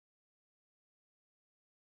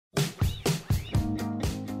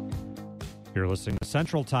You're listening to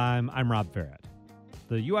Central Time. I'm Rob Farrett.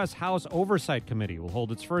 The U.S. House Oversight Committee will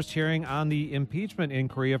hold its first hearing on the impeachment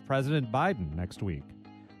inquiry of President Biden next week.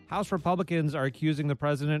 House Republicans are accusing the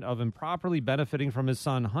president of improperly benefiting from his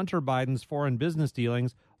son Hunter Biden's foreign business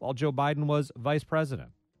dealings while Joe Biden was vice president.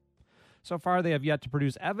 So far, they have yet to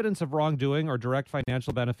produce evidence of wrongdoing or direct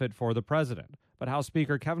financial benefit for the president. But House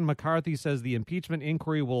Speaker Kevin McCarthy says the impeachment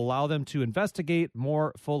inquiry will allow them to investigate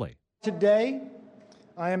more fully. Today,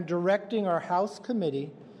 I am directing our House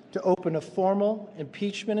committee to open a formal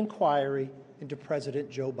impeachment inquiry into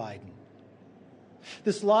President Joe Biden.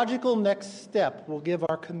 This logical next step will give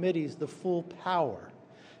our committees the full power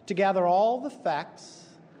to gather all the facts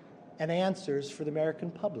and answers for the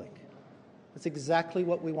American public. That's exactly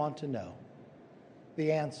what we want to know,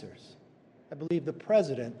 the answers. I believe the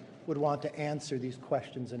president would want to answer these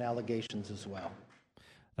questions and allegations as well.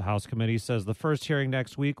 The House committee says the first hearing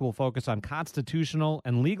next week will focus on constitutional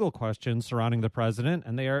and legal questions surrounding the president,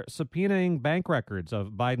 and they are subpoenaing bank records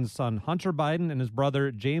of Biden's son Hunter Biden and his brother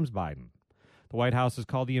James Biden. The White House has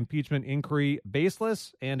called the impeachment inquiry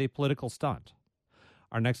baseless and a political stunt.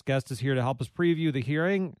 Our next guest is here to help us preview the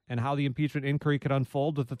hearing and how the impeachment inquiry could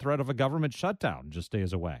unfold with the threat of a government shutdown just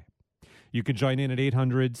days away. You can join in at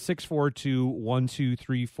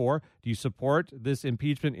 800-642-1234. Do you support this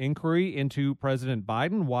impeachment inquiry into President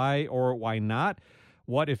Biden? Why or why not?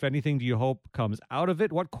 What, if anything, do you hope comes out of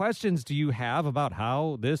it? What questions do you have about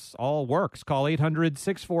how this all works? Call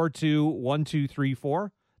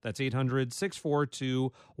 800-642-1234. That's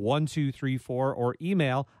 800-642-1234 or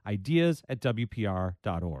email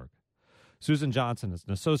ideas@wpr.org. Susan Johnson is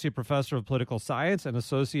an associate professor of political science and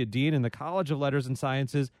associate dean in the College of Letters and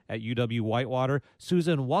Sciences at UW-Whitewater.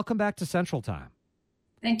 Susan, welcome back to Central Time.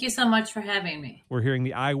 Thank you so much for having me. We're hearing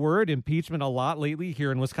the I word, impeachment, a lot lately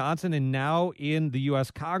here in Wisconsin and now in the U.S.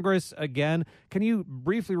 Congress again. Can you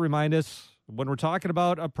briefly remind us, when we're talking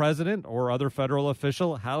about a president or other federal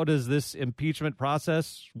official, how does this impeachment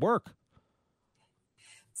process work?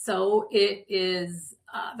 So it is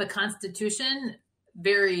the Constitution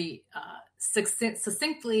very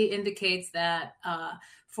succinctly indicates that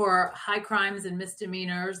for high crimes and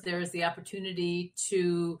misdemeanors, there is the opportunity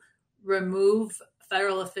to remove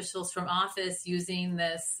federal officials from office using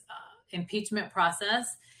this impeachment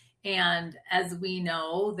process. And as we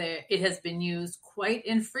know, it has been used quite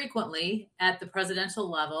infrequently at the presidential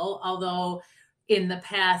level, although in the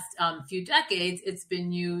past few decades, it's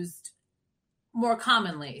been used more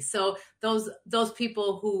commonly. So those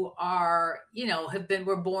people who are,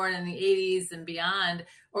 were born in the 80s and beyond,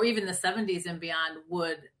 or even the 70s and beyond,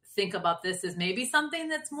 would think about this as maybe something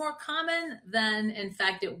that's more common than, in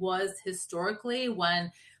fact, it was historically,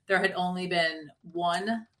 when there had only been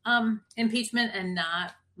one impeachment and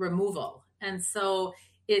not removal. And so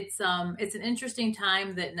it's an interesting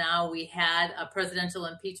time that now we had a presidential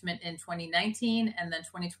impeachment in 2019 and then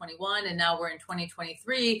 2021, and now we're in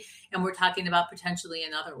 2023, and we're talking about potentially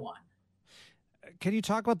another one. Can you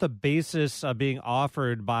talk about the basis being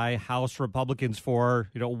offered by House Republicans for,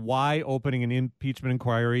 why opening an impeachment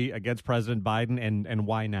inquiry against President Biden and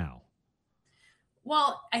why now?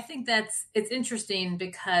 Well, I think it's interesting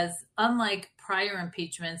because unlike prior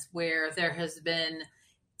impeachments where there has been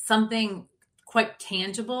something quite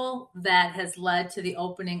tangible that has led to the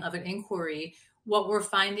opening of an inquiry, what we're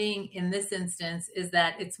finding in this instance is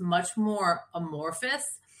that it's much more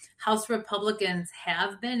amorphous. House Republicans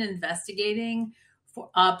have been investigating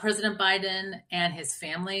President Biden and his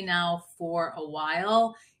family now for a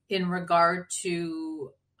while in regard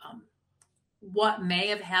to what may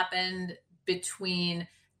have happened between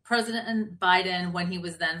President Biden when he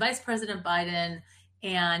was then Vice President Biden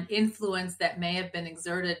and influence that may have been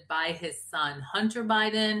exerted by his son, Hunter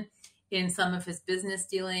Biden, in some of his business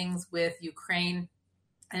dealings with Ukraine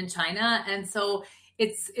and China. And so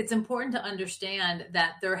it's important to understand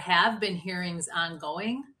that there have been hearings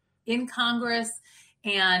ongoing in Congress,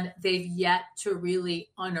 and they've yet to really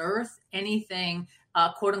unearth anything,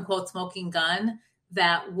 quote unquote, smoking gun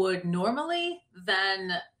that would normally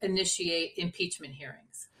then initiate impeachment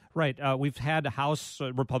hearings. Right. We've had House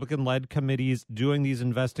Republican-led committees doing these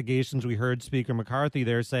investigations. We heard Speaker McCarthy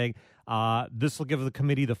there saying this will give the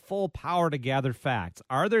committee the full power to gather facts.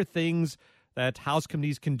 Are there things that House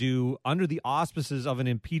committees can do under the auspices of an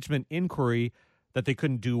impeachment inquiry that they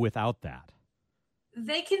couldn't do without that?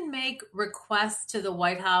 They can make requests to the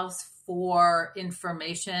White House for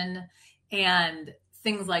information and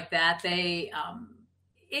things like that.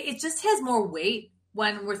 It just has more weight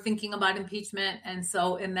when we're thinking about impeachment. And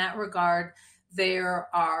so in that regard, there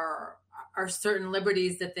are certain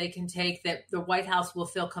liberties that they can take that the White House will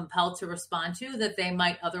feel compelled to respond to that they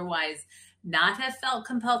might otherwise not have felt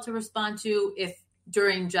compelled to respond to if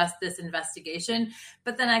during just this investigation.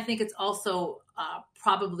 But then I think it's also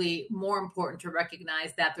probably more important to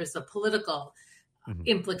recognize that there's a political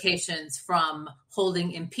implications from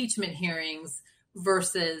holding impeachment hearings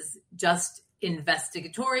versus just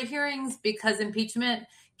investigatory hearings, because impeachment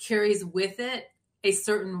carries with it a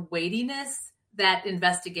certain weightiness that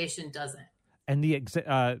investigation doesn't. And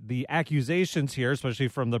the accusations here, especially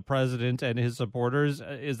from the president and his supporters,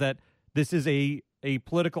 is that this is a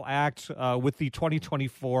political act with the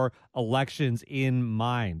 2024 elections in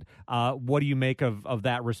mind. What do you make of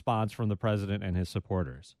that response from the president and his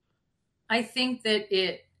supporters? I think that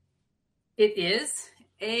it is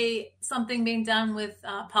something being done with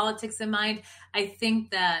politics in mind. I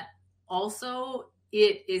think that also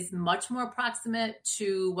it is much more proximate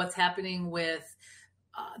to what's happening with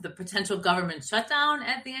the potential government shutdown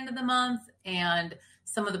at the end of the month and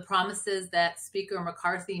some of the promises that Speaker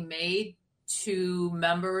McCarthy made to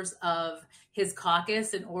members of his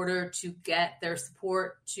caucus in order to get their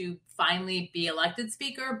support to finally be elected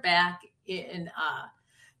Speaker back in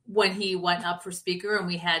when he went up for Speaker, and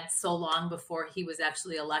we had so long before he was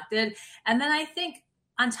actually elected. And then I think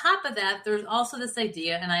on top of that, there's also this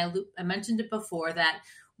idea, and I mentioned it before, that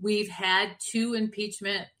we've had 2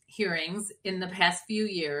 impeachment hearings in the past few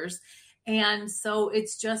years. And so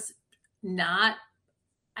it's just not,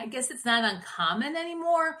 I guess it's not uncommon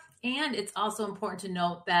anymore. And it's also important to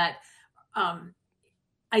note that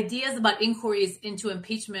ideas about inquiries into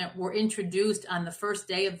impeachment were introduced on the first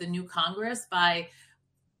day of the new Congress by,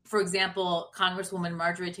 for example, Congresswoman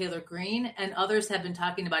Marjorie Taylor Greene, and others have been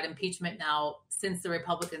talking about impeachment now since the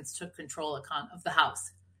Republicans took control of the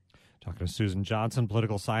House. Talking to Susan Johnson,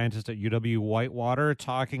 political scientist at UW-Whitewater,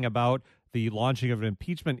 talking about the launching of an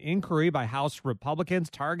impeachment inquiry by House Republicans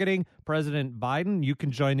targeting President Biden. You can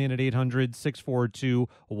join in at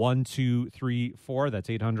 800-642-1234. That's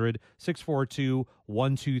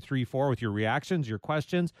 800-642-1234 with your reactions, your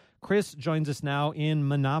questions. Chris joins us now in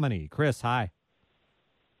Menominee. Chris, hi.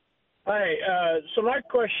 Hi. So my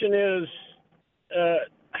question is,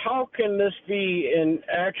 how can this be an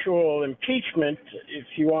actual impeachment, if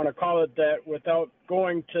you want to call it that, without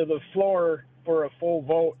going to the floor for a full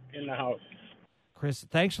vote in the House? Chris,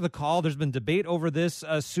 thanks for the call. There's been debate over this,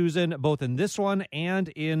 Susan, both in this one and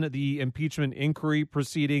in the impeachment inquiry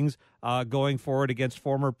proceedings going forward against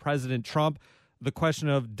former President Trump. The question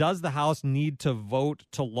of, does the House need to vote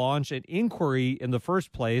to launch an inquiry in the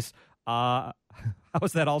first place? How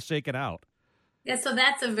is that all shaken out? Yeah, so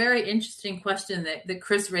that's a very interesting question that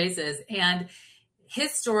Chris raises. And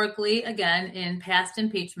historically, again, in past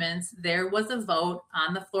impeachments, there was a vote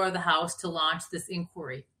on the floor of the House to launch this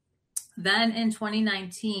inquiry. Then in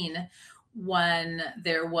 2019, when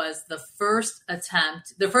there was the first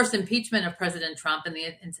impeachment of President Trump and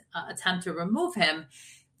the attempt to remove him,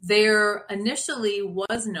 there initially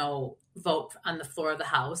was no vote on the floor of the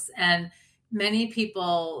House. And many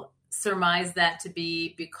people surmise that to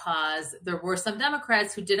be because there were some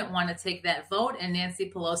Democrats who didn't want to take that vote, and Nancy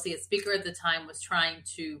Pelosi, as Speaker at the time, was trying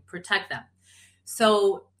to protect them.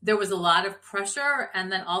 So there was a lot of pressure, and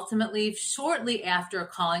then ultimately, shortly after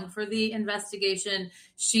calling for the investigation,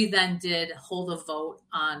 she then did hold a vote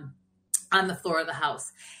on the floor of the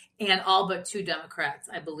House. And all but 2 Democrats,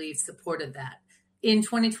 I believe, supported that. In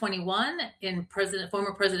 2021, in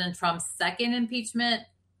former President Trump's second impeachment,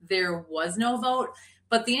 there was no vote.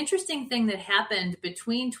 But the interesting thing that happened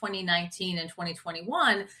between 2019 and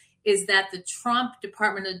 2021 is that the Trump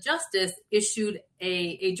Department of Justice issued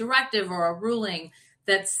a directive or a ruling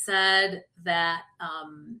that said that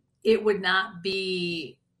it would not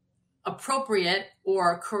be appropriate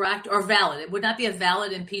or correct or valid. It would not be a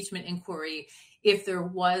valid impeachment inquiry if there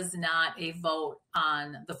was not a vote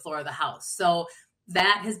on the floor of the House. So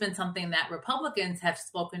that has been something that Republicans have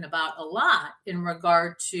spoken about a lot in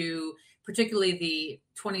regard to particularly the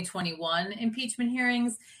 2021 impeachment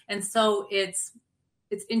hearings. And so it's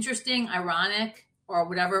interesting, ironic, or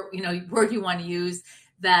whatever word you want to use,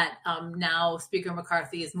 that now Speaker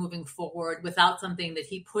McCarthy is moving forward without something that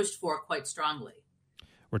he pushed for quite strongly.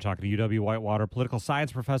 We're talking to UW-Whitewater political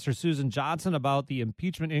science professor Susan Johnson about the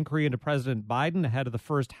impeachment inquiry into President Biden ahead of the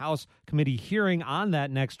first House committee hearing on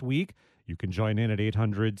that next week. You can join in at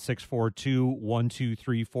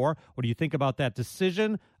 800-642-1234. What do you think about that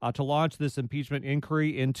decision to launch this impeachment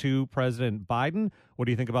inquiry into President Biden? What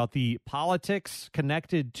do you think about the politics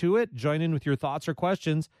connected to it? Join in with your thoughts or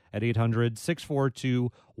questions at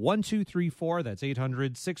 800-642-1234. That's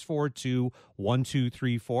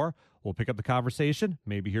 800-642-1234. We'll pick up the conversation,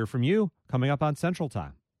 maybe hear from you, coming up on Central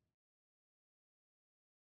Time.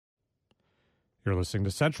 You're listening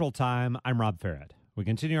to Central Time. I'm Rob Farrett. We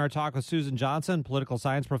continue our talk with Susan Johnson, political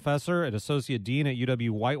science professor and associate dean at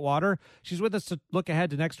UW-Whitewater. She's with us to look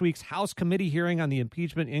ahead to next week's House committee hearing on the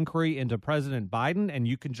impeachment inquiry into President Biden, and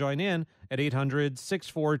you can join in at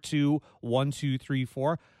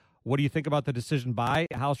 800-642-1234. What do you think about the decision by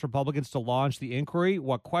House Republicans to launch the inquiry?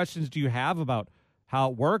 What questions do you have about how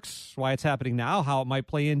it works, why it's happening now, how it might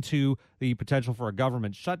play into the potential for a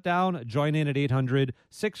government shutdown? Join in at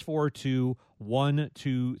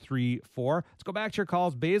 800-642-1234. Let's go back to your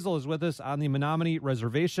calls. Basil is with us on the Menominee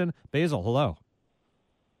Reservation. Basil, hello.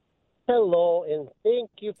 Hello, and thank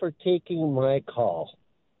you for taking my call.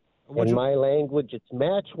 In my language, it's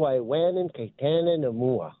Matchwai Wanan Kaitana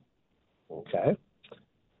Namua. Okay.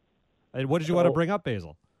 And what did you want to bring up,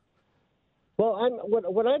 Basil? Well,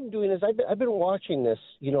 what I'm doing is I've been watching this,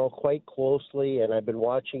 quite closely, and I've been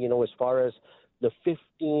watching, as far as the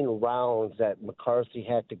 15 rounds that McCarthy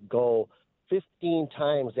had to go. 15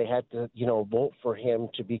 times they had to, vote for him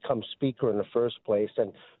to become Speaker in the first place.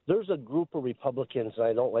 And there's a group of Republicans, and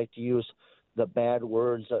I don't like to use the bad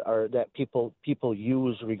words that people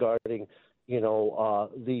use regarding,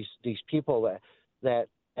 these people that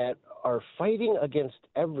are fighting against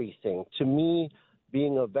everything. To me,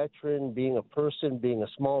 being a veteran, being a person, being a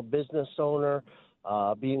small business owner,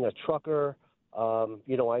 being a trucker, I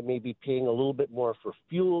may be paying a little bit more for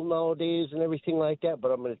fuel nowadays and everything like that, but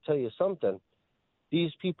I'm going to tell you something.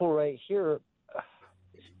 These people right here,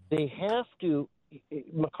 they have to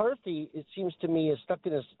 – McCarthy, it seems to me, is stuck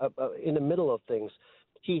in the middle of things.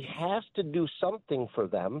 He has to do something for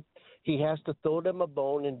them. He has to throw them a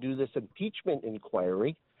bone and do this impeachment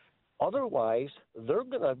inquiry. Otherwise, they're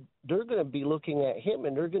gonna be looking at him,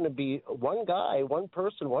 and they're gonna be one guy, one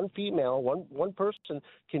person, one female, one person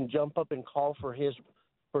can jump up and call for his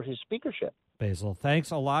speakership. Basil, thanks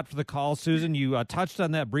a lot for the call. Susan, you touched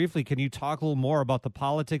on that briefly. Can you talk a little more about the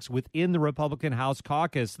politics within the Republican House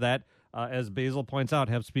caucus that, as Basil points out,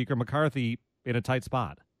 have Speaker McCarthy in a tight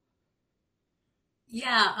spot?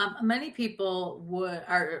 Yeah, many people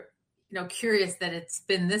are curious that it's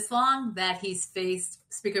been this long that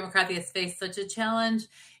Speaker McCarthy has faced such a challenge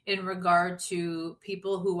in regard to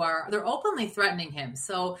people who they're openly threatening him.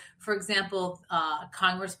 So, for example,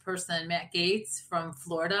 Congressperson Matt Gaetz from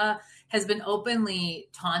Florida has been openly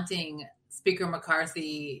taunting Speaker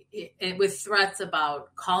McCarthy with threats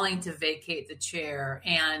about calling to vacate the chair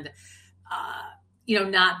and,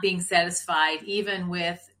 not being satisfied even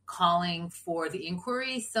with calling for the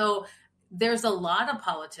inquiry. So there's a lot of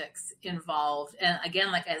politics involved. And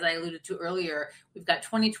again, like as I alluded to earlier, we've got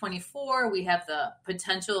 2024, we have the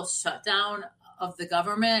potential shutdown of the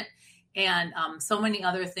government and so many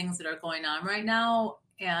other things that are going on right now.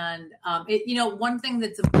 And, one thing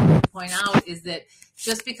that's important to point out is that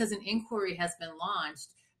just because an inquiry has been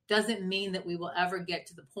launched doesn't mean that we will ever get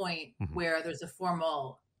to the point where there's a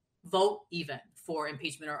formal vote even for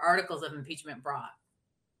impeachment or articles of impeachment brought.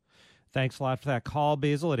 Thanks a lot for that call,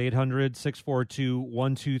 Basil, at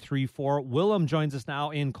 800-642-1234. Willem joins us now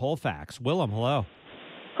in Colfax. Willem, hello.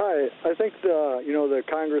 Hi. I think the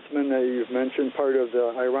congressman that you've mentioned, part of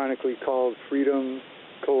the ironically called Freedom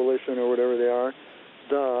Coalition or whatever they are,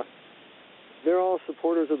 they're all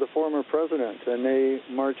supporters of the former president, and they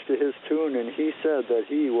marched to his tune, and he said that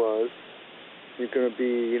you're going to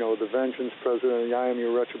be, the vengeance president, I am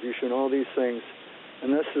your retribution, all these things.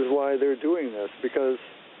 And this is why they're doing this, because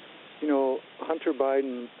Hunter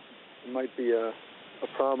Biden might be a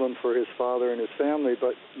problem for his father and his family,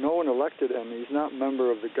 but no one elected him. He's not a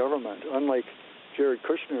member of the government. Unlike Jared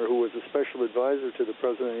Kushner, who was a special advisor to the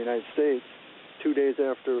President of the United States, 2 days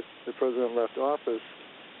after the president left office,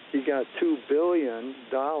 he got $2 billion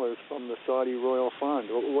from the Saudi Royal Fund.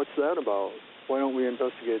 What's that about? Why don't we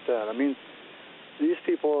investigate that? I mean, these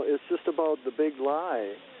people, it's just about the big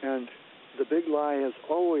lie, and the big lie has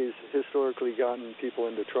always historically gotten people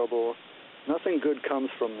into trouble. Nothing good comes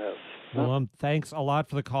from this. Willem, thanks a lot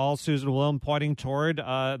for the call. Susan, Willem pointing toward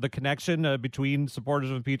the connection between supporters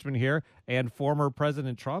of impeachment here and former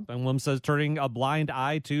President Trump. And Willem says turning a blind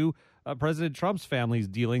eye to President Trump's family's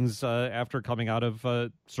dealings after coming out of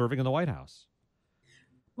serving in the White House.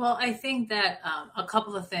 Well, I think that a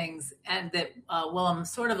couple of things, and that Willem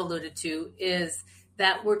sort of alluded to, is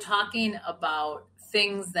that we're talking about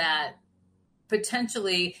things that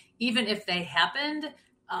potentially, even if they happened,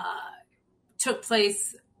 took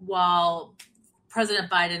place while President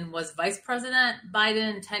Biden was Vice President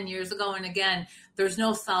Biden 10 years ago. And again, there's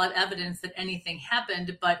no solid evidence that anything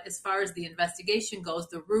happened. But as far as the investigation goes,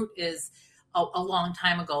 the root is a long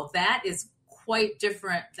time ago. That is quite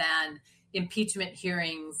different than impeachment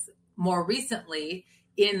hearings more recently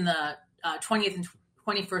in the 20th and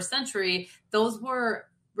 21st century. Those were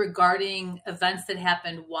regarding events that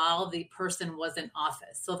happened while the person was in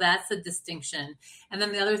office. So that's a distinction. And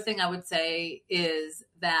then the other thing I would say is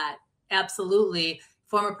that absolutely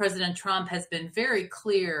former President Trump has been very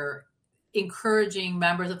clear encouraging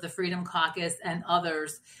members of the Freedom Caucus and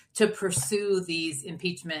others to pursue these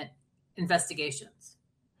impeachment investigations.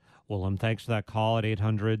 Willem, thanks for that call at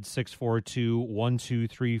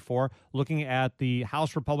 800-642-1234. Looking at the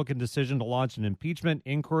House Republican decision to launch an impeachment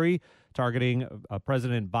inquiry targeting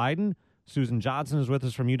President Biden. Susan Johnson is with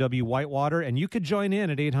us from UW-Whitewater, and you could join in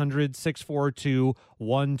at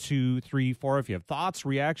 800-642-1234 if you have thoughts,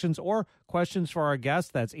 reactions, or questions for our guests.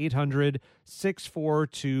 That's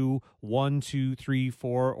 800-642-1234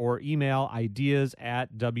 or email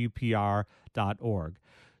ideas@wpr.org.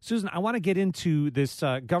 Susan, I want to get into this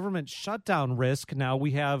government shutdown risk. Now, we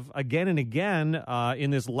have again and again in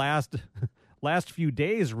this last few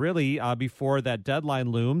days, really, before that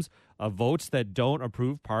deadline looms, votes that don't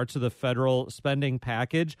approve parts of the federal spending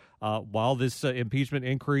package while this impeachment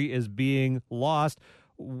inquiry is being launched,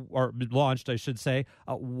 I should say.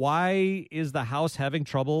 Why is the House having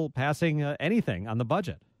trouble passing anything on the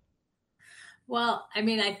budget? Well, I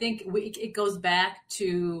mean, I think it goes back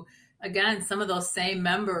to, again, some of those same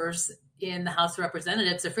members in the House of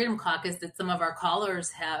Representatives, the Freedom Caucus, that some of our callers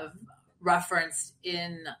have referenced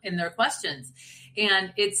in their questions.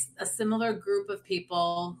 And it's a similar group of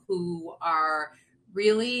people who are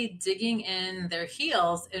really digging in their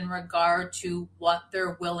heels in regard to what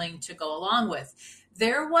they're willing to go along with.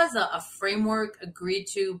 There was a framework agreed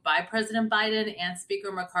to by President Biden and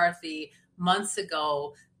Speaker McCarthy months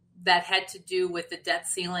ago that had to do with the debt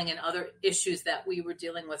ceiling and other issues that we were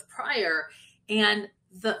dealing with prior. And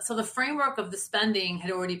so the framework of the spending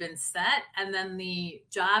had already been set, and then the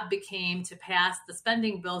job became to pass the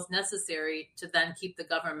spending bills necessary to then keep the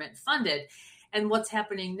government funded. And what's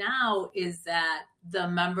happening now is that the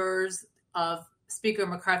members of Speaker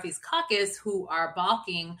McCarthy's caucus who are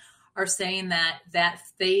balking are saying that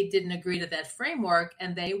they didn't agree to that framework,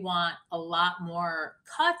 and they want a lot more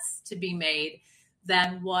cuts to be made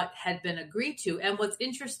than what had been agreed to. And what's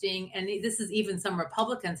interesting, and this is even some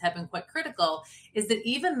Republicans have been quite critical, is that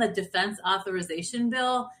even the defense authorization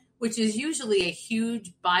bill, which is usually a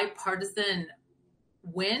huge bipartisan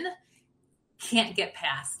win, can't get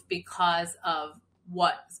passed because of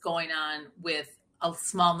what's going on with a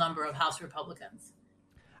small number of House Republicans.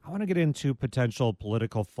 I want to get into potential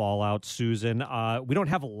political fallout, Susan. We don't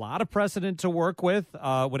have a lot of precedent to work with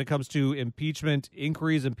when it comes to impeachment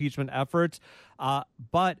inquiries, impeachment efforts.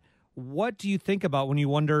 But what do you think about when you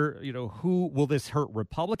wonder, who will this hurt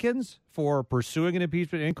Republicans for pursuing an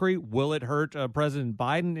impeachment inquiry? Will it hurt President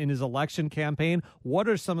Biden in his election campaign? What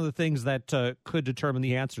are some of the things that could determine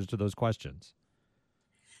the answers to those questions?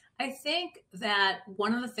 I think that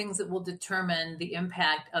one of the things that will determine the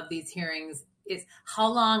impact of these hearings is how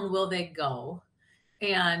long will they go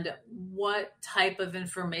and what type of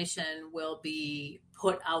information will be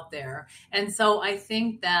put out there. And so I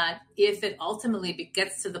think that if it ultimately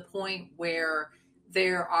gets to the point where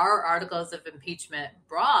there are articles of impeachment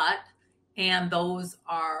brought and those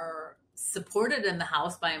are supported in the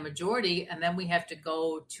House by a majority, and then we have to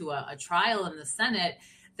go to a trial in the Senate,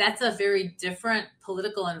 that's a very different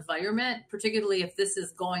political environment, particularly if this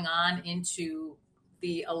is going on into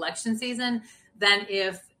the election season, than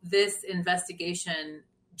if this investigation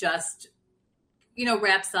just,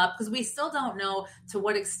 wraps up, because we still don't know to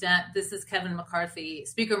what extent this is Kevin McCarthy,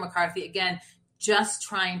 Speaker McCarthy, again, just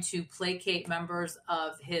trying to placate members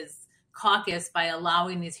of his caucus by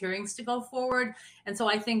allowing these hearings to go forward. And so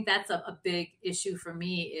I think that's a big issue for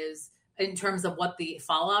me, is in terms of what the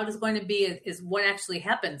fallout is going to be, is what actually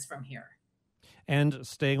happens from here. And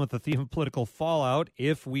staying with the theme of political fallout,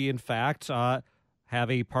 if we in fact have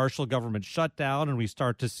a partial government shutdown and we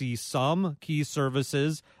start to see some key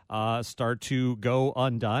services start to go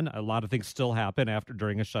undone, a lot of things still happen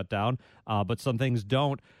during a shutdown, but some things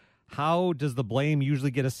don't. How does the blame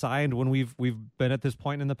usually get assigned when we've been at this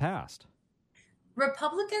point in the past?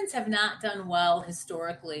 Republicans have not done well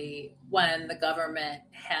historically when the government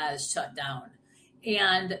has shut down.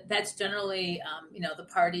 And that's generally, the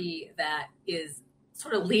party that is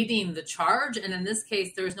sort of leading the charge. And in this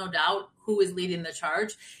case, there's no doubt who is leading the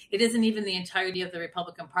charge. It isn't even the entirety of the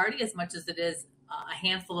Republican Party as much as it is a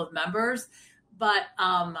handful of members. But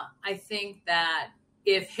I think that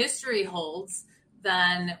if history holds,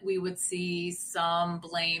 then we would see some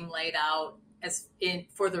blame laid out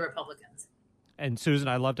for the Republicans. And Susan,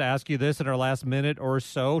 I'd love to ask you this in our last minute or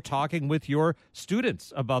so, talking with your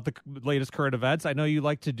students about the latest current events. I know you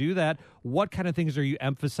like to do that. What kind of things are you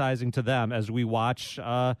emphasizing to them as we watch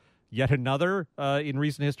yet another, in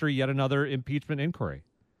recent history, yet another impeachment inquiry?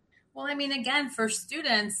 Well, I mean, again, for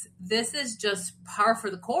students, this is just par for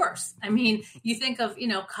the course. I mean, you think of,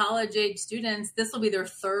 college age students, this will be their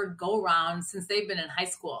third go round since they've been in high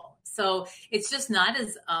school. So it's just not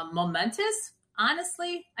as momentous,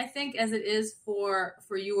 honestly, I think, as it is for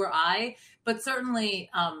you or I, but certainly,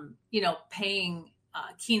 paying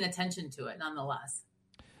keen attention to it nonetheless.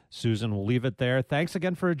 Susan, we'll leave it there. Thanks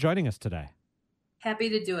again for joining us today. Happy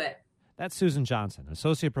to do it. That's Susan Johnson,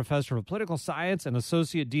 Associate Professor of Political Science and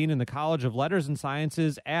Associate Dean in the College of Letters and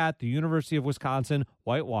Sciences at the University of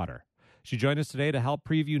Wisconsin-Whitewater. She joined us today to help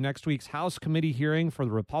preview next week's House committee hearing for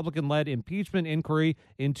the Republican-led impeachment inquiry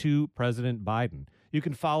into President Biden. You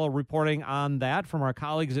can follow reporting on that from our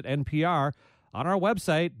colleagues at NPR on our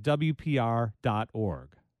website, WPR.org.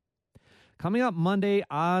 Coming up Monday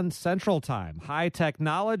on Central Time, high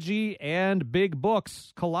technology and big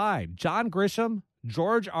books collide. John Grisham,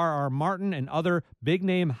 George R.R. Martin, and other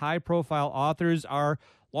big-name, high-profile authors are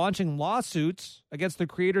launching lawsuits against the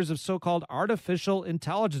creators of so-called artificial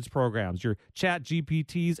intelligence programs, your Chat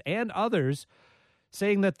GPTs and others,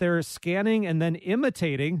 saying that they're scanning and then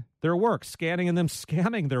imitating their work, scanning and then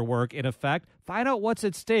scamming their work, in effect. Find out what's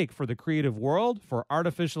at stake for the creative world, for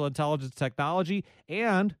artificial intelligence technology,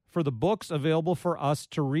 and for the books available for us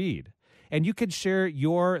to read. And you can share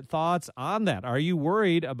your thoughts on that. Are you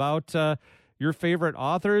worried about your favorite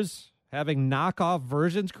authors having knockoff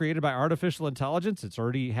versions created by artificial intelligence? It's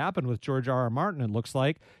already happened with George R.R. Martin, it looks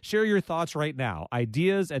like. Share your thoughts right now.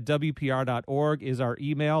 ideas@wpr.org is our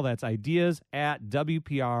email. That's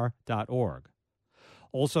ideas@wpr.org.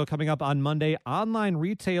 Also coming up on Monday, online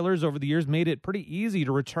retailers over the years made it pretty easy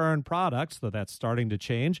to return products, though that's starting to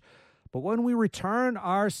change. But when we return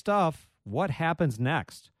our stuff, what happens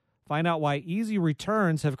next? Find out why easy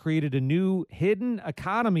returns have created a new hidden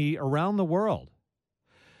economy around the world.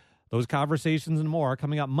 Those conversations and more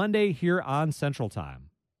coming up Monday here on Central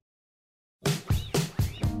Time.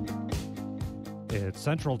 It's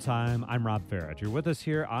Central Time. I'm Rob Farrett. You're with us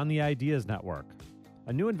here on the Ideas Network.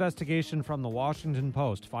 A new investigation from the Washington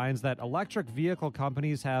Post finds that electric vehicle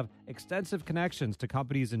companies have extensive connections to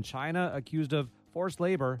companies in China accused of forced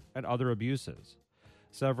labor and other abuses.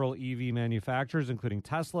 Several EV manufacturers, including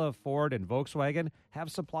Tesla, Ford, and Volkswagen,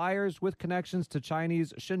 have suppliers with connections to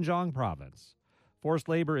Chinese Xinjiang province. Forced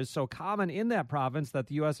labor is so common in that province that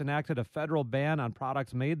the U.S. enacted a federal ban on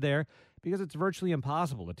products made there because it's virtually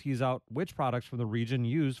impossible to tease out which products from the region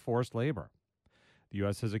use forced labor. The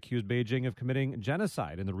U.S. has accused Beijing of committing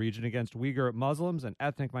genocide in the region against Uyghur Muslims, an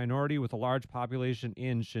ethnic minority with a large population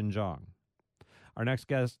in Xinjiang. Our next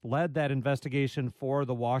guest led that investigation for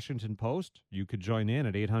the Washington Post. You could join in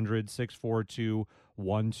at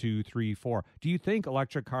 800-642-1234. Do you think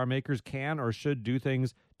electric car makers can or should do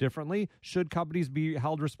things differently? Should companies be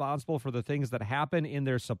held responsible for the things that happen in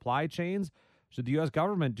their supply chains? Should the U.S.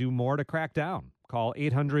 government do more to crack down? Call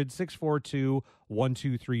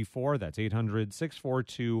 800-642-1234. That's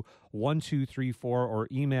 800-642-1234 or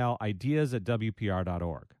email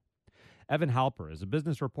ideas@wpr.org. Evan Halper is a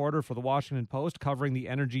business reporter for the Washington Post covering the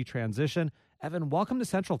energy transition. Evan, welcome to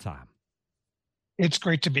Central Time. It's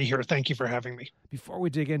great to be here. Thank you for having me. Before we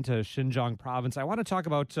dig into Xinjiang province, I want to talk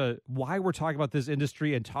about why we're talking about this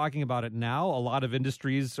industry and talking about it now. A lot of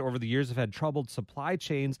industries over the years have had troubled supply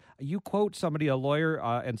chains. You quote somebody, a lawyer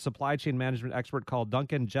and supply chain management expert called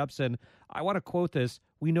Duncan Jepson. I want to quote this.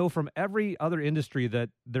 We know from every other industry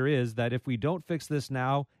that there is that if we don't fix this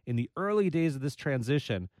now, in the early days of this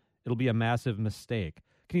transition, it'll be a massive mistake.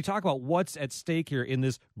 Can you talk about what's at stake here in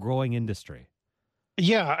this growing industry?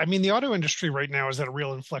 Yeah, I mean, the auto industry right now is at a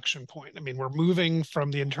real inflection point. I mean, we're moving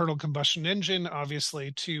from the internal combustion engine,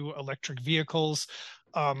 obviously, to electric vehicles.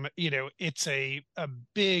 It's a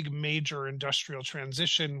big, major industrial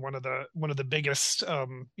transition, one of the biggest,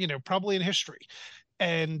 probably in history.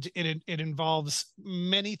 And it involves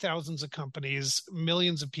many thousands of companies,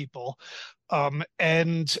 millions of people,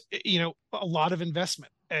 and a lot of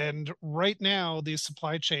investment. And right now, these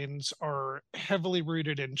supply chains are heavily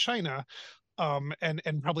rooted in China,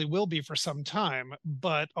 and probably will be for some time.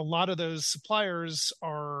 But a lot of those suppliers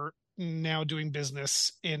are now doing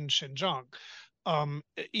business in Xinjiang.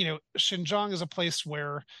 Xinjiang is a place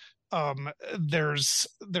where there's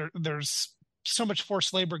so much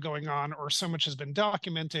forced labor going on, or so much has been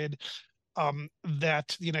documented,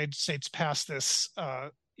 that the United States passed this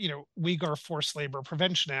Uyghur Forced Labor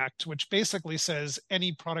Prevention Act, which basically says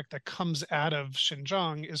any product that comes out of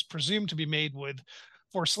Xinjiang is presumed to be made with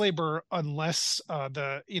forced labor unless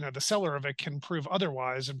the seller of it can prove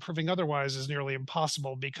otherwise, and proving otherwise is nearly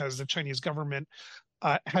impossible because the Chinese government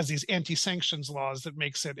has these anti-sanctions laws that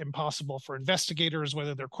makes it impossible for investigators,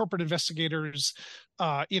 whether they're corporate investigators,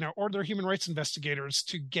 or they're human rights investigators,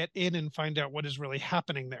 to get in and find out what is really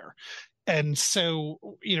happening there. And so,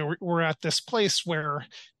 we're at this place where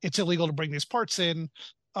it's illegal to bring these parts in.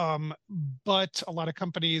 But a lot of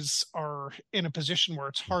companies are in a position where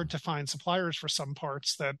it's hard to find suppliers for some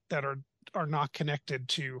parts that are not connected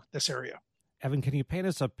to this area. Evan, can you paint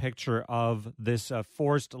us a picture of this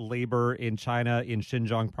forced labor in China, in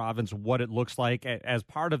Xinjiang province, what it looks like as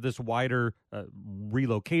part of this wider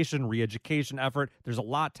relocation, re-education effort? There's a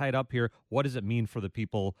lot tied up here. What does it mean for the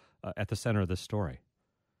people at the center of this story?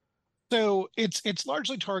 So it's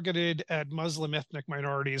largely targeted at Muslim ethnic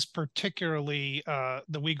minorities, particularly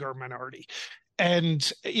the Uyghur minority.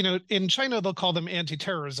 And in China they'll call them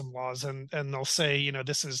anti-terrorism laws, and they'll say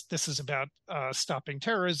this is about stopping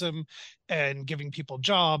terrorism and giving people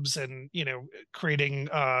jobs, and creating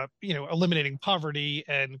eliminating poverty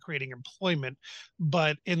and creating employment.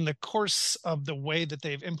 But in the course of the way that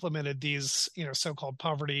they've implemented these so-called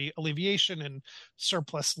poverty alleviation and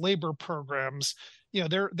surplus labor programs,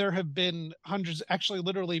 there have been hundreds, actually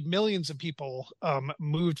literally millions of people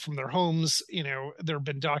moved from their homes. There have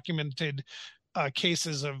been documented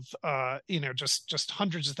cases of just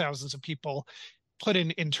hundreds of thousands of people put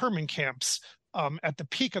in internment camps at the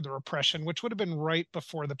peak of the repression, which would have been right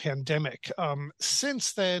before the pandemic.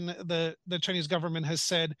 Since then, the Chinese government has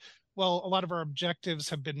said, well, a lot of our objectives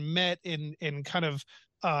have been met in kind of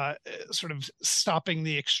sort of stopping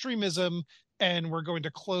the extremism, and we're going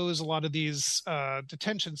to close a lot of these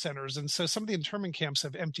detention centers. And so some of the internment camps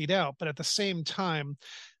have emptied out. But at the same time,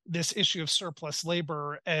 this issue of surplus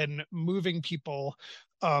labor and moving people,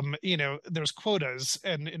 there's quotas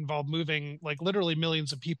and involve moving like literally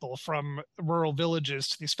millions of people from rural villages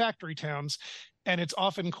to these factory towns. And it's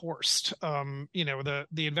often coerced. The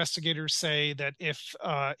investigators say that if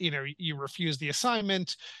you refuse the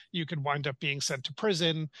assignment, you could wind up being sent to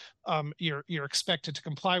prison. You're expected to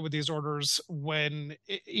comply with these orders when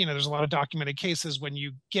there's a lot of documented cases. When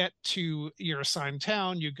you get to your assigned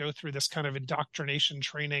town, you go through this kind of indoctrination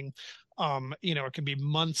training. It can be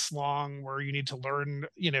months long, where you need to learn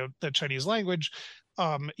the Chinese language.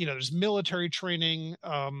 There's military training.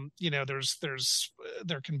 There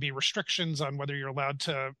can be restrictions on whether you're allowed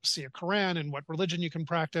to see a Quran and what religion you can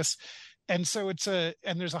practice. And so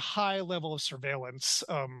there's a high level of surveillance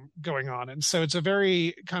going on. And so it's a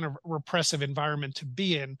very kind of repressive environment to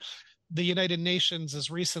be in. The United Nations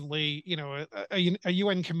as recently, a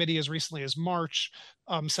UN committee as recently as March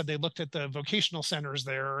said they looked at the vocational centers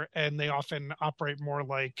there, and they often operate more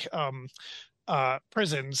like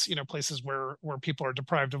prisons, places where people are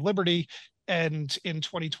deprived of liberty. And in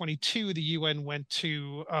 2022, the UN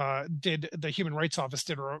the Human Rights Office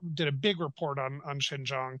did a big report on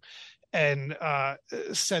Xinjiang, and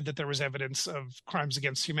said that there was evidence of crimes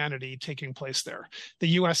against humanity taking place there. The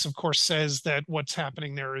U.S., of course, says that what's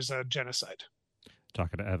happening there is a genocide.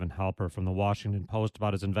 Talking to Evan Halper from the Washington Post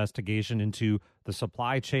about his investigation into the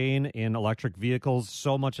supply chain in electric vehicles.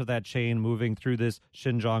 So much of that chain moving through this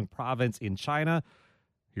Xinjiang province in China.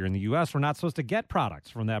 Here in the U.S., we're not supposed to get products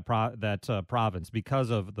from that province because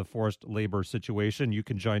of the forced labor situation. You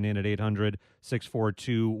can join in at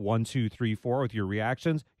 800-642-1234 with your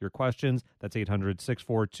reactions, your questions. That's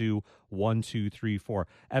 800-642-1234.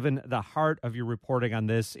 Evan, the heart of your reporting on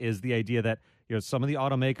this is the idea that some of the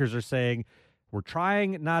automakers are saying, we're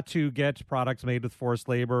trying not to get products made with forced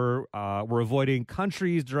labor. We're avoiding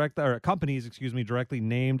companies directly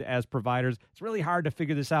named as providers. It's really hard to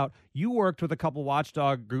figure this out. You worked with a couple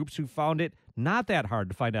watchdog groups who found it not that hard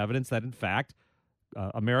to find evidence that, in fact,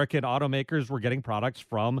 American automakers were getting products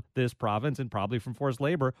from this province and probably from forced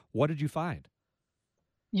labor. What did you find?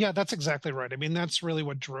 Yeah, that's exactly right. I mean, that's really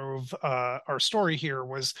what drove our story here,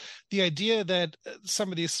 was the idea that some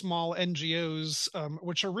of these small NGOs,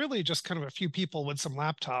 which are really just kind of a few people with some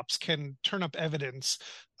laptops, can turn up evidence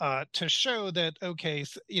to show that, okay,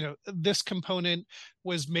 this component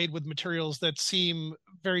was made with materials that seem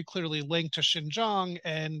very clearly linked to Xinjiang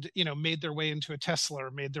and, made their way into a Tesla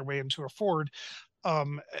or made their way into a Ford.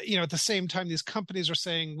 At the same time, these companies are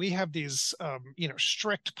saying we have these,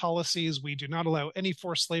 strict policies. We do not allow any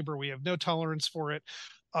forced labor. We have no tolerance for it.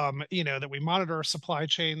 That we monitor our supply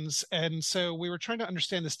chains. And so we were trying to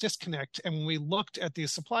understand this disconnect. And when we looked at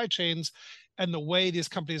these supply chains and the way these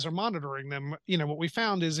companies are monitoring them, what we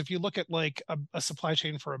found is if you look at like a supply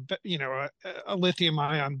chain for a lithium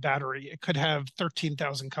ion battery, it could have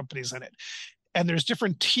 13,000 companies in it. And there's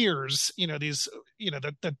different tiers,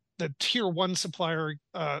 the tier one supplier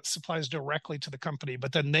supplies directly to the company,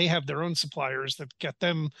 but then they have their own suppliers that get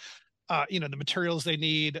them the materials they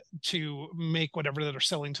need to make whatever that are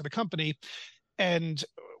selling to the company. And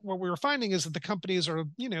what we were finding is that the companies are,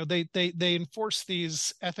 they enforce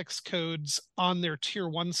these ethics codes on their tier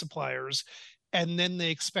one suppliers, and then they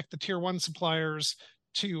expect the tier one suppliers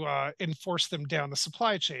to enforce them down the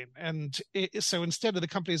supply chain. And so instead of the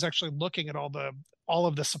companies actually looking at all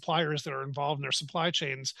of the suppliers that are involved in their supply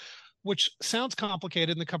chains, which sounds complicated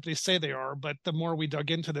and the companies say they are, but the more we dug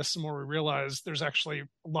into this, the more we realized there's actually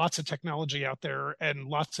lots of technology out there and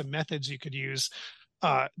lots of methods you could use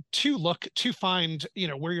to find,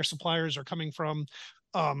 where your suppliers are coming from,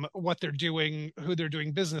 what they're doing, who they're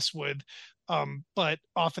doing business with. But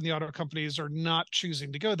often the auto companies are not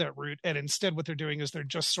choosing to go that route. And instead what they're doing is they're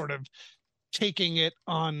just sort of taking the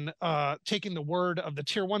word of the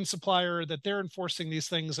tier one supplier that they're enforcing these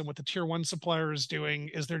things. And what the tier one supplier is doing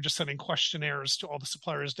is they're just sending questionnaires to all the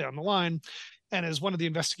suppliers down the line. And as one of the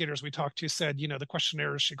investigators we talked to said, the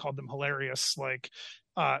questionnaires, she called them hilarious. Like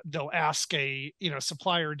they'll ask a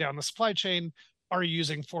supplier down the supply chain, are you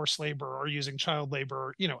using forced labor or using child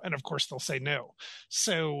labor? And of course they'll say no.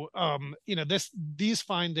 So, these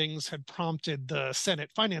findings had prompted the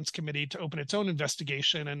Senate Finance Committee to open its own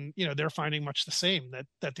investigation. And, they're finding much the same,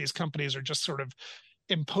 that these companies are just sort of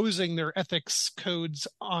imposing their ethics codes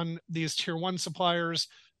on these tier one suppliers,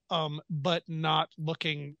 but not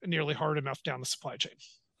looking nearly hard enough down the supply chain.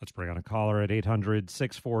 Let's bring on a caller at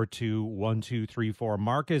 800-642-1234.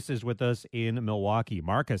 Marcus is with us in Milwaukee.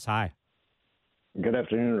 Marcus, hi. Good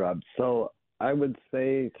afternoon, Rob. So I would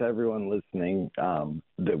say to everyone listening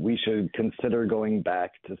that we should consider going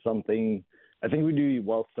back to something. I think we'd be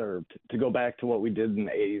well served to go back to what we did in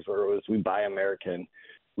the 80s, where it was we buy American,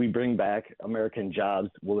 we bring back American jobs,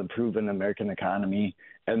 we'll improve an American economy,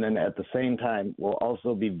 and then at the same time, we'll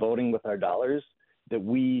also be voting with our dollars that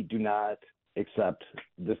we do not accept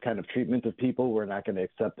this kind of treatment of people. We're not going to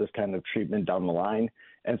accept this kind of treatment down the line.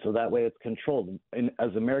 And so that way it's controlled. And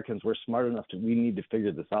as Americans, we're smart enough we need to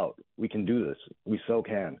figure this out. We can do this. We so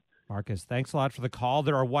can. Marcus, thanks a lot for the call.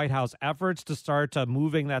 There are White House efforts to start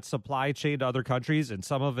moving that supply chain to other countries, and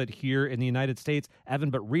some of it here in the United States.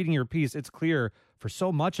 Evan, but reading your piece, it's clear for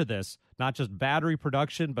so much of this, not just battery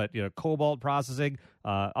production, but cobalt processing,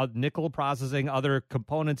 nickel processing, other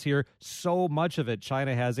components here, so much of it,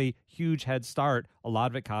 China has a huge head start, a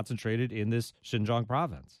lot of it concentrated in this Xinjiang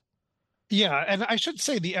province. Yeah, and I should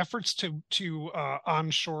say the efforts to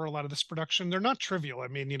onshore a lot of this production, they're not trivial. I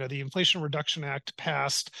mean, the Inflation Reduction Act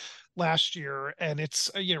passed last year, and it's,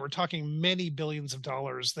 we're talking many billions of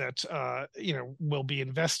dollars that, will be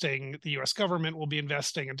investing, the U.S. government will be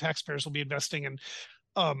investing, and taxpayers will be investing in,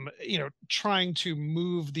 trying to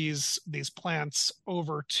move these plants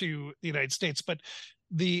over to the United States. But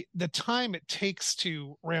the time it takes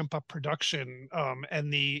to ramp up production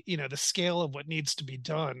and the scale of what needs to be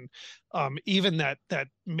done, even that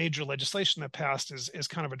major legislation that passed is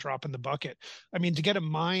kind of a drop in the bucket. I mean, to get a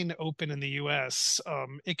mine open in the U.S.,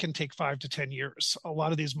 it can take 5 to 10 years. A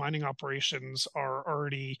lot of these mining operations are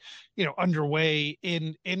already, underway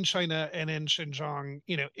in China and in Xinjiang.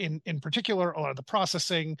 In particular, a lot of the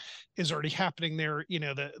processing is already happening there.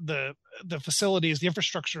 The facilities, the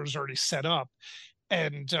infrastructure is already set up.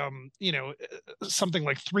 And, something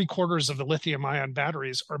like 3/4 of the lithium ion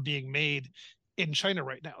batteries are being made in China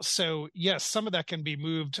right now. So, yes, some of that can be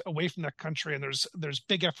moved away from that country. And there's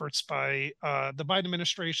big efforts by the Biden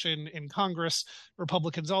administration in Congress,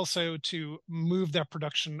 Republicans also, to move that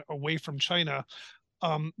production away from China.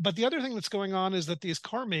 But the other thing that's going on is that these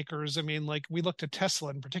car makers, I mean, like we looked at Tesla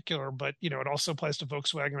in particular, but, it also applies to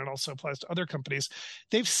Volkswagen. It also applies to other companies.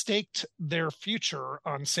 They've staked their future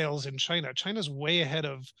on sales in China. China's way ahead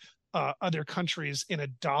of other countries in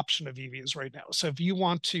adoption of EVs right now. So if you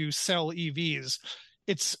want to sell EVs,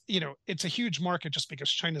 it's a huge market just because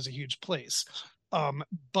China's a huge place.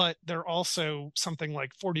 But they're also something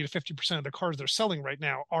like 40 to 50% of the cars they're selling right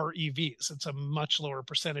now are EVs. It's a much lower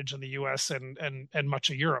percentage in the US and much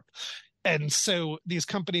of Europe. And so these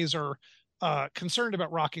companies are concerned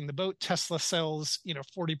about rocking the boat. Tesla sells,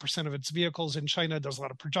 40% of its vehicles in China, does a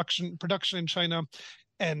lot of production in China.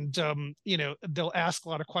 And, they'll ask a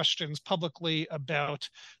lot of questions publicly about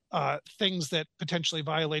things that potentially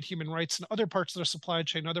violate human rights in other parts of their supply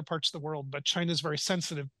chain, other parts of the world. But China's very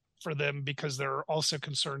sensitive for them because they're also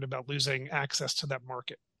concerned about losing access to that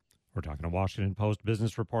market. We're talking to Washington Post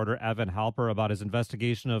business reporter Evan Halper about his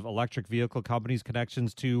investigation of electric vehicle companies'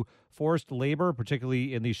 connections to forced labor,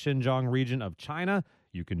 particularly in the Xinjiang region of China.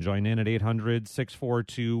 You can join in at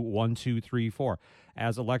 800-642-1234.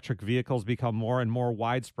 As electric vehicles become more and more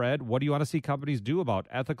widespread, what do you want to see companies do about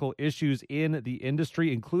ethical issues in the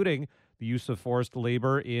industry, including the use of forced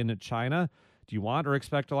labor in China? Do you want or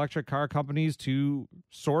expect electric car companies to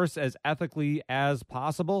source as ethically as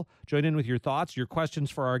possible? Join in with your thoughts, your questions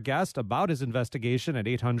for our guest about his investigation at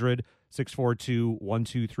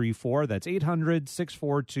 800-642-1234. That's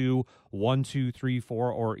 800-642-1234,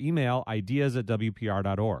 or email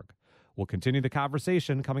ideas@wpr.org. We'll continue the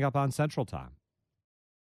conversation coming up on Central Time.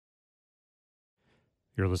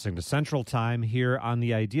 You're listening to Central Time here on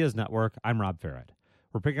the Ideas Network. I'm Rob Farrett.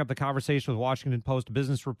 We're picking up the conversation with Washington Post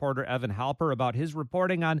business reporter Evan Halper about his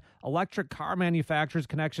reporting on electric car manufacturers'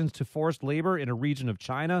 connections to forced labor in a region of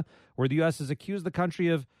China where the U.S. has accused the country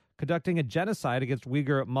of conducting a genocide against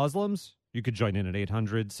Uyghur Muslims. You could join in at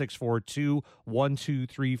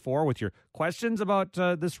 800-642-1234 with your questions about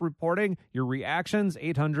this reporting, your reactions,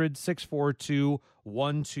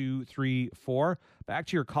 800-642-1234. Back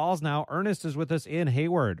to your calls now. Ernest is with us in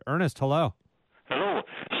Hayward. Ernest, hello. Hello.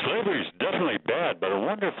 Slavery is definitely bad, but I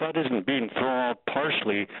wonder if that isn't being thrown out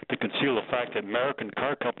partially to conceal the fact that American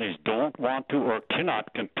car companies don't want to or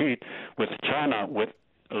cannot compete with China with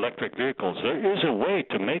electric vehicles. There is a way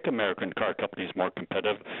to make American car companies more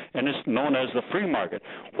competitive, and it's known as the free market.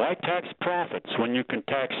 Why tax profits when you can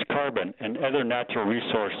tax carbon and other natural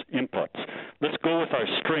resource inputs? Let's go with our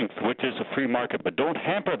strength, which is the free market, but don't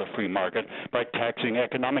hamper the free market by taxing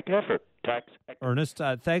economic effort. Ernest,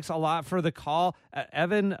 thanks a lot for the call.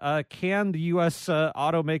 Evan, can the U.S.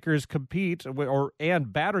 Automakers compete,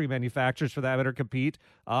 and battery manufacturers for that matter, compete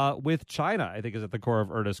with China, I think is at the core of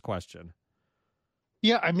Ernest's question.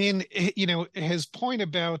 Yeah, I mean, his point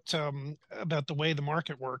about the way the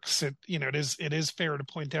market works, it is fair to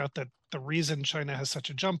point out that the reason China has such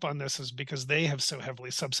a jump on this is because they have so heavily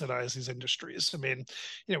subsidized these industries. I mean,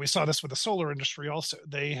 we saw this with the solar industry also.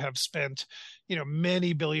 They have spent,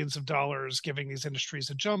 many billions of dollars giving these industries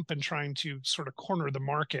a jump and trying to sort of corner the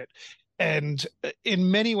market. And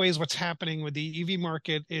in many ways, what's happening with the EV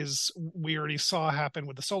market is we already saw happen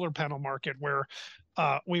with the solar panel market, where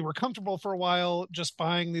we were comfortable for a while just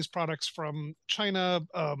buying these products from China,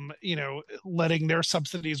 letting their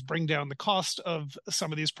subsidies bring down the cost of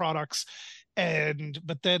some of these products.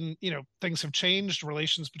 But then, things have changed.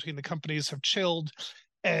 Relations between the companies have chilled.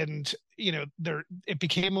 And, it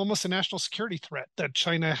became almost a national security threat that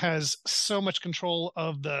China has so much control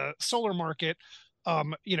of the solar market,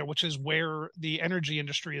 which is where the energy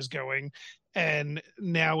industry is going. And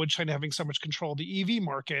now with China having so much control of the EV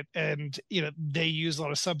market, and, they use a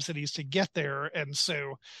lot of subsidies to get there. And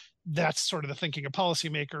so that's sort of the thinking of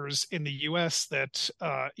policymakers in the U.S. that,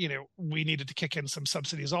 we needed to kick in some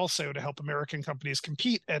subsidies also to help American companies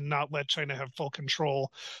compete and not let China have full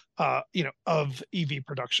control, of EV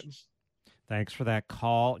production. Thanks for that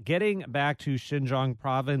call. Getting back to Xinjiang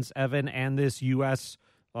province, Evan, and this U.S.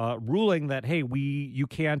 ruling that, hey, you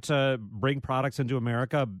can't bring products into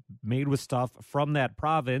America made with stuff from that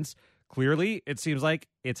province. Clearly, it seems like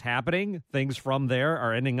it's happening. Things from there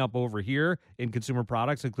are ending up over here in consumer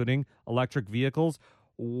products, including electric vehicles.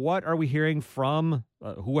 What are we hearing from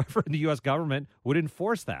whoever in the U.S. government would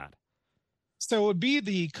enforce that? So it would be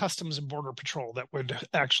the Customs and Border Patrol that would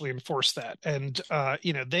actually enforce that. And,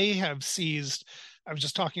 they have seized, I was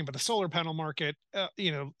just talking about the solar panel market, I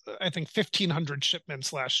think 1,500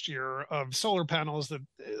 shipments last year of solar panels that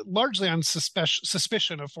largely on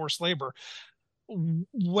suspicion of forced labor.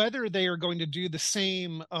 Whether they are going to do the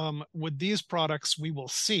same with these products, we will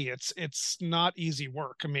see. It's not easy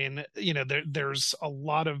work. I mean, there's a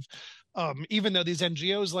lot of even though these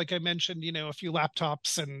NGOs, like I mentioned, a few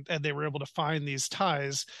laptops and they were able to find these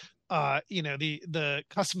ties. The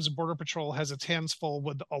Customs and Border Patrol has its hands full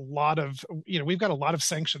with a lot of, we've got a lot of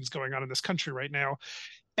sanctions going on in this country right now.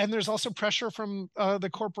 And there's also pressure from the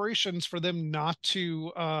corporations for them not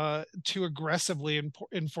to aggressively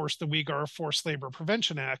enforce the Uyghur Forced Labor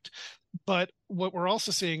Prevention Act. But what we're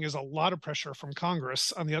also seeing is a lot of pressure from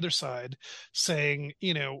Congress on the other side saying,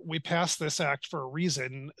 we passed this act for a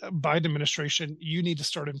reason. Biden administration, you need to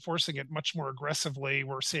start enforcing it much more aggressively.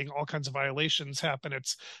 We're seeing all kinds of violations happen.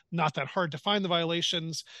 It's not that hard to find the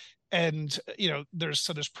violations. And,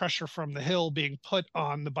 there's pressure from the Hill being put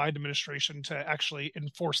on the Biden administration to actually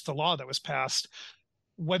enforce the law that was passed.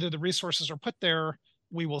 Whether the resources are put there,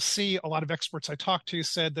 we will see. A lot of experts I talked to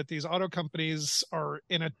said that these auto companies are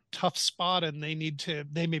in a tough spot and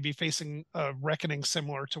they may be facing a reckoning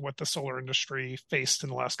similar to what the solar industry faced in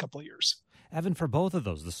the last couple of years. Evan, for both of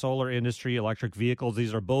those, the solar industry, electric vehicles,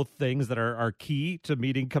 these are both things that are key to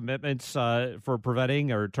meeting commitments for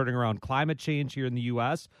preventing or turning around climate change here in the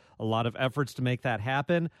U.S. A lot of efforts to make that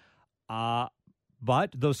happen. But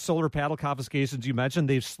those solar panel confiscations you mentioned,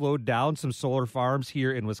 they've slowed down some solar farms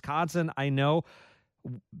here in Wisconsin. I know.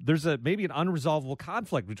 there's maybe an unresolvable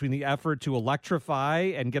conflict between the effort to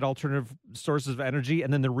electrify and get alternative sources of energy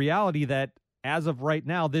and then the reality that as of right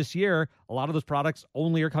now this year, a lot of those products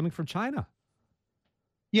only are coming from China.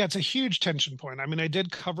 Yeah, it's a huge tension point. I mean, I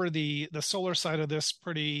did cover the solar side of this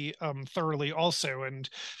pretty thoroughly also, and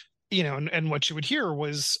and what you would hear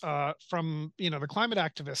was from the climate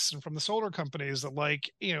activists and from the solar companies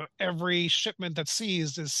that every shipment that's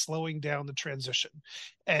seized is slowing down the transition,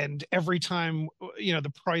 and every time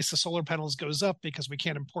the price of solar panels goes up because we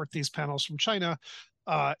can't import these panels from China.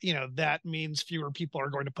 That means fewer people are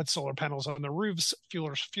going to put solar panels on their roofs.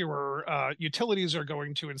 Fewer utilities are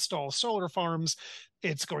going to install solar farms.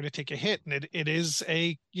 It's going to take a hit, and it is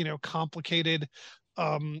a complicated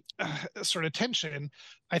sort of tension.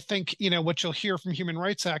 I think what you'll hear from human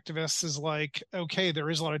rights activists is okay, there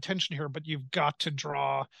is a lot of tension here, but you've got to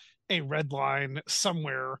draw a red line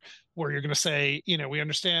somewhere where you're going to say, we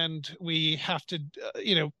understand we have to,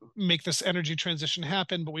 make this energy transition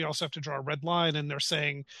happen, but we also have to draw a red line. And they're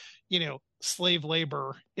saying, slave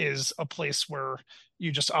labor is a place where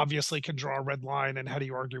you just obviously can draw a red line. And how do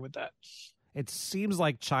you argue with that? It seems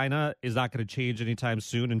like China is not going to change anytime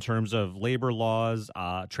soon in terms of labor laws,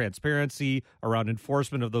 transparency around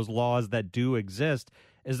enforcement of those laws that do exist.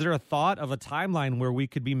 Is there a thought of a timeline where we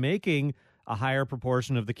could be making a higher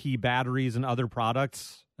proportion of the key batteries and other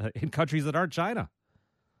products in countries that aren't China?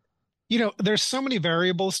 There's so many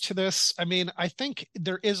variables to this. I mean, I think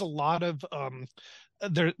there is a lot of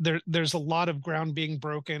there's a lot of ground being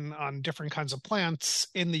broken on different kinds of plants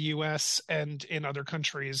in the U.S. and in other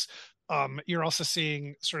countries. You're also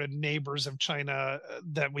seeing sort of neighbors of China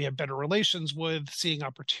that we have better relations with, seeing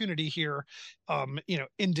opportunity here.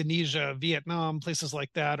 Indonesia, Vietnam, places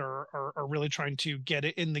like that are really trying to get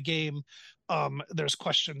it in the game. There's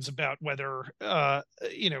questions about whether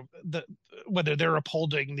whether they're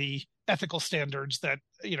upholding the ethical standards that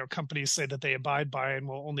companies say that they abide by and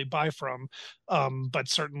will only buy from, but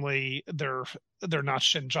certainly they're not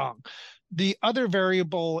Xinjiang. The other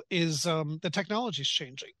variable is the technology is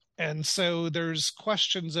changing. And so there's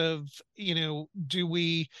questions of, do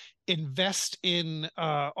we invest in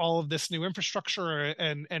all of this new infrastructure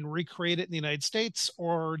and recreate it in the United States,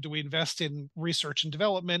 or do we invest in research and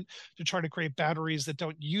development to try to create batteries that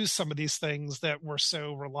don't use some of these things that we're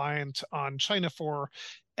so reliant on China for,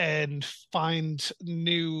 and find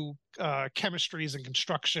new chemistries and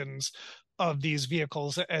constructions of these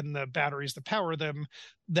vehicles and the batteries that power them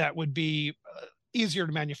that would be easier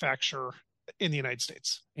to manufacture in the United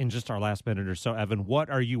States. In just our last minute or so, Evan, what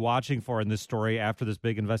are you watching for in this story after this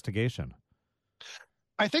big investigation?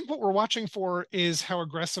 I think what we're watching for is how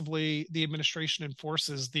aggressively the administration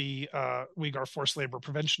enforces the Uyghur Forced Labor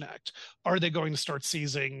Prevention Act. Are they going to start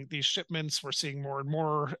seizing these shipments? We're seeing more and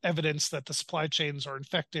more evidence that the supply chains are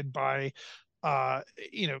infected by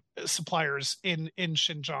suppliers in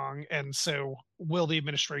Xinjiang. And so will the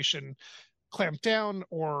administration clamp down,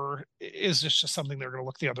 or is this just something they're going to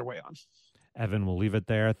look the other way on? Evan, we'll leave it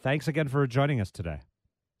there. Thanks again for joining us today.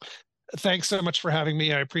 Thanks so much for having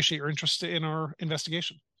me. I appreciate your interest in our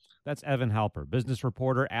investigation. That's Evan Halper, business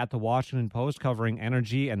reporter at The Washington Post, covering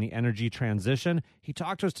energy and the energy transition. He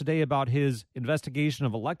talked to us today about his investigation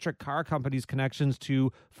of electric car companies' connections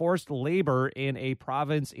to forced labor in a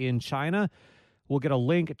province in China. We'll get a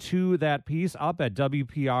link to that piece up at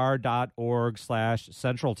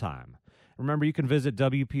wpr.org/Central Time. Remember, you can visit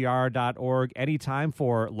WPR.org anytime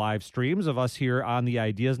for live streams of us here on the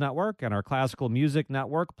Ideas Network and our Classical Music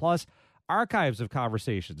Network, plus archives of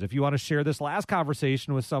conversations. If you want to share this last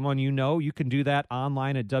conversation with someone you know, you can do that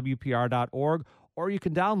online at WPR.org, or you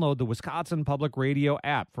can download the Wisconsin Public Radio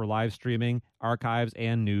app for live streaming, archives,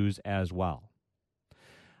 and news as well.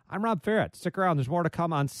 I'm Rob Ferrett. Stick around. There's more to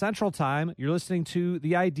come on Central Time. You're listening to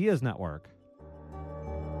the Ideas Network.